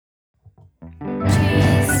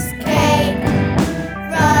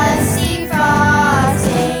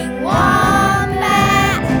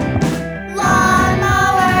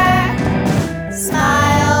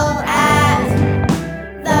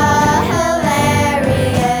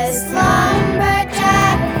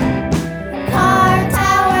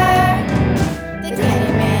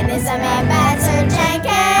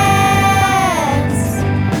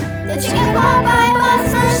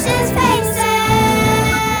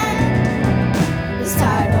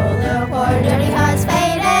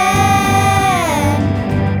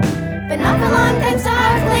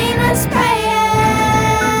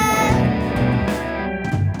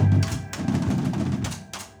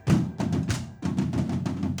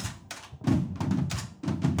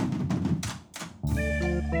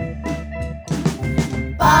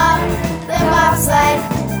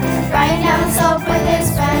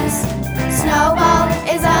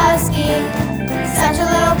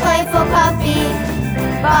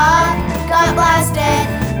Bob got blasted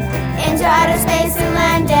into outer space and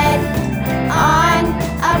landed on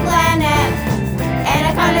a planet, and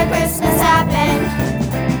a kind of Christmas happened.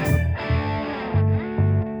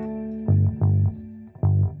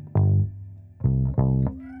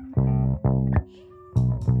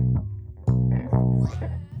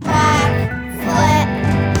 Backflip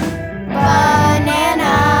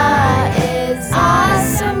banana is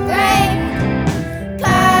awesome, great.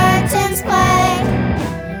 Curtains play.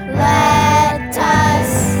 Let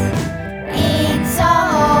us eat a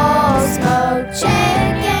whole smoked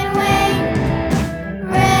chicken wing.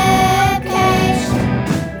 Ribcage.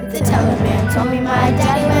 The telegram told me my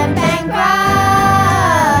daddy went bankrupt.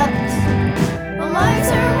 Well, Mark's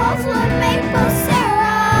her walls with maple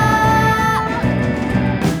syrup.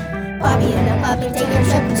 Bobby and the puppy take a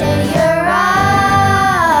trip to Europe.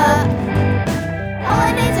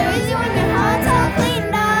 Holidays are easy when your heart's all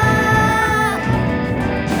cleaned up.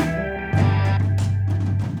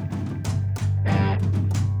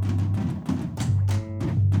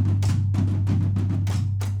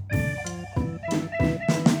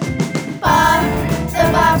 Bob the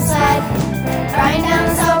bobsled, riding down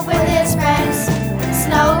the slope with his friends.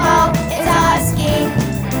 Snowball is a husky,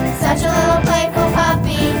 such a little playful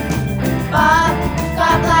puppy. Bob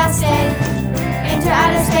got blasted into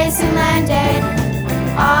outer space and landed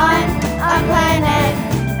on a planet,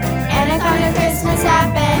 and a kind of Christmas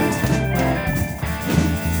happened.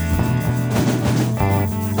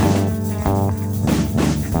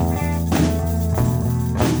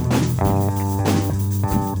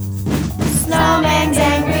 Snowman's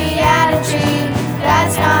angry at a tree,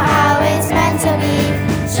 that's not how it's meant to be.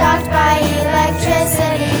 Shocked by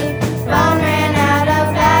electricity, phone ran out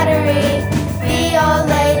of battery. The old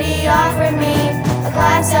lady offered me a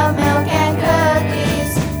glass of milk and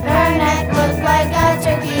cookies. Her neck looked like a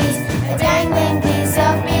turkey's, a dangling piece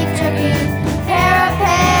of beef jerky. Pair of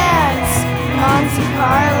pants, Monte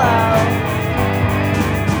Carlo.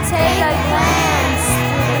 Take a glance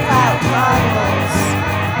through the cloud goggles.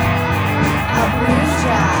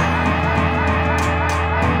 Abuja.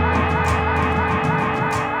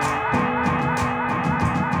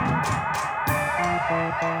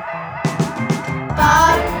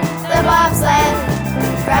 Bob the bobsled,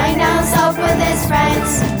 riding down the slope with his friends.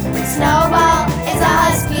 Snowball is a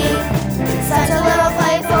husky, such a little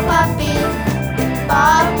playful puppy.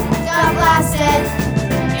 Bob got blasted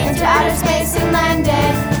into outer space